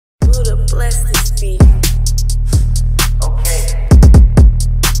Bless this beat.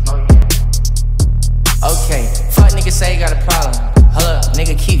 Okay, fuck niggas say you got a problem. Hold up,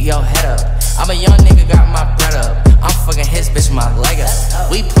 nigga, keep your head up. I'm a young nigga, got my bread up. I'm fucking his bitch, my leg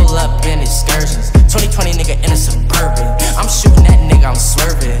up. We pull up in excursions. 2020 nigga in a Suburban. I'm shooting that nigga, I'm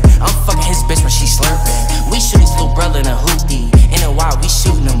swerving. I'm fucking his bitch when she slurping. We shoot his little brother in a hoopty. In a while, we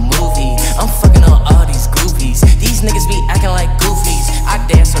shooting a movie. I'm fucking on all these goofies. These niggas be acting like goofies. I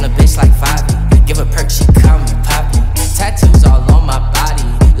dance on a bitch like Fabi. Give a perk, she call me Poppy. Tattoos all on my body.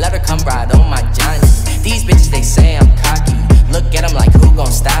 Let her come ride on my Johnny. These bitches, they say I'm cocky. Look at them like, who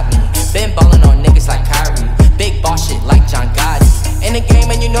gon' stop me? Been ballin' on niggas like Kyrie. Big boss shit like John Gotti. In the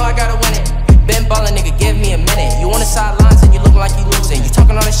game and you know I gotta win it. Been ballin', nigga, give me a minute. You on the sidelines and you lookin' like you losing. You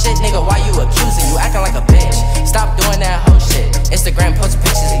talking all this shit, nigga, why you accusing? You acting like a bitch. Stop doing that hoe shit. Instagram post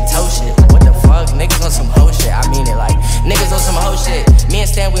pictures, he toe shit. What the fuck? Niggas on some hoe shit. I mean it like, niggas on some hoe shit. Me and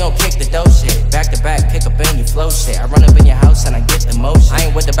Stan, we don't kick the dough shit. Back to back, pick up in your flow shit. I run up in your house and I get the motion. I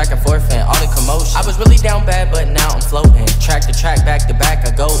ain't with the back and forth and all the commotion. I was really down bad, but now I'm floating. Track to track, back to back,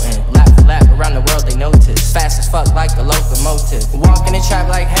 I go in. Lap for lap, around the world they notice. Fast as fuck like a locomotive. Walk in the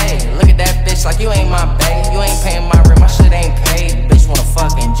trap like, hey, look at that bitch like you ain't my bae. You ain't paying my rent, my shit ain't paid. Bitch wanna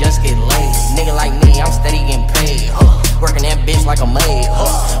fuck and just get laid. Nigga like me, I'm steady getting paid. Working that bitch like a maid.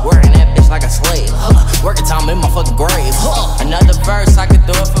 Working that bitch like a slave. Working time in my fucking grave. Another verse, I could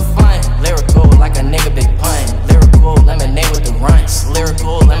do it for fun. Lyrical like a nigga big pun. Lyrical lemonade with the runts.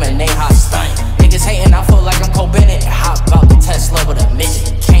 Lyrical lemonade hot stunt. Niggas hating, I feel like I'm Cole Bennett. Hop out the Tesla with a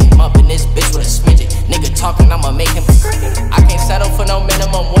midget. Came up in this bitch with a smidget. Nigga talking, I'ma make him. I can't settle for no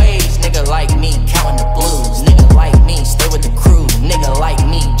minimum wage. Nigga like me, counting the blues. Nigga like me, stay with the crew. Nigga like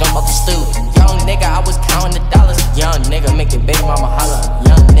me, jump off the stoop. Young nigga, I was counting the dollars. Young nigga, make your baby mama holla.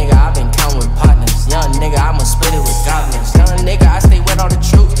 Young nigga, I been counting with partners. Young nigga, I'ma split it with goblins. Young nigga, I stay with all the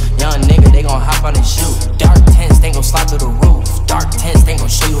truth. Young nigga, they gon' hop on and shoot. Dark tents, they gon' slide through the roof. Dark tents, they gon'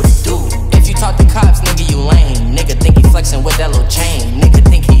 show you what to do. If you talk to cops, nigga, you lame. Nigga think he flexing with that little chain. Nigga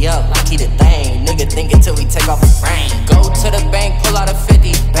think he up like he the thing. Nigga think until we take off his brain. Go to the bank, pull out a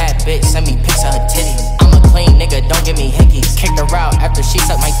 50. Bad bitch, send me pics of her titties. I'm a clean nigga, don't give me hickeys. Kicked her out after she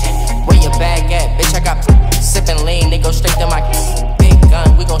sucked my titty. Where your bag at, bitch? I got sippin' lean, they go straight to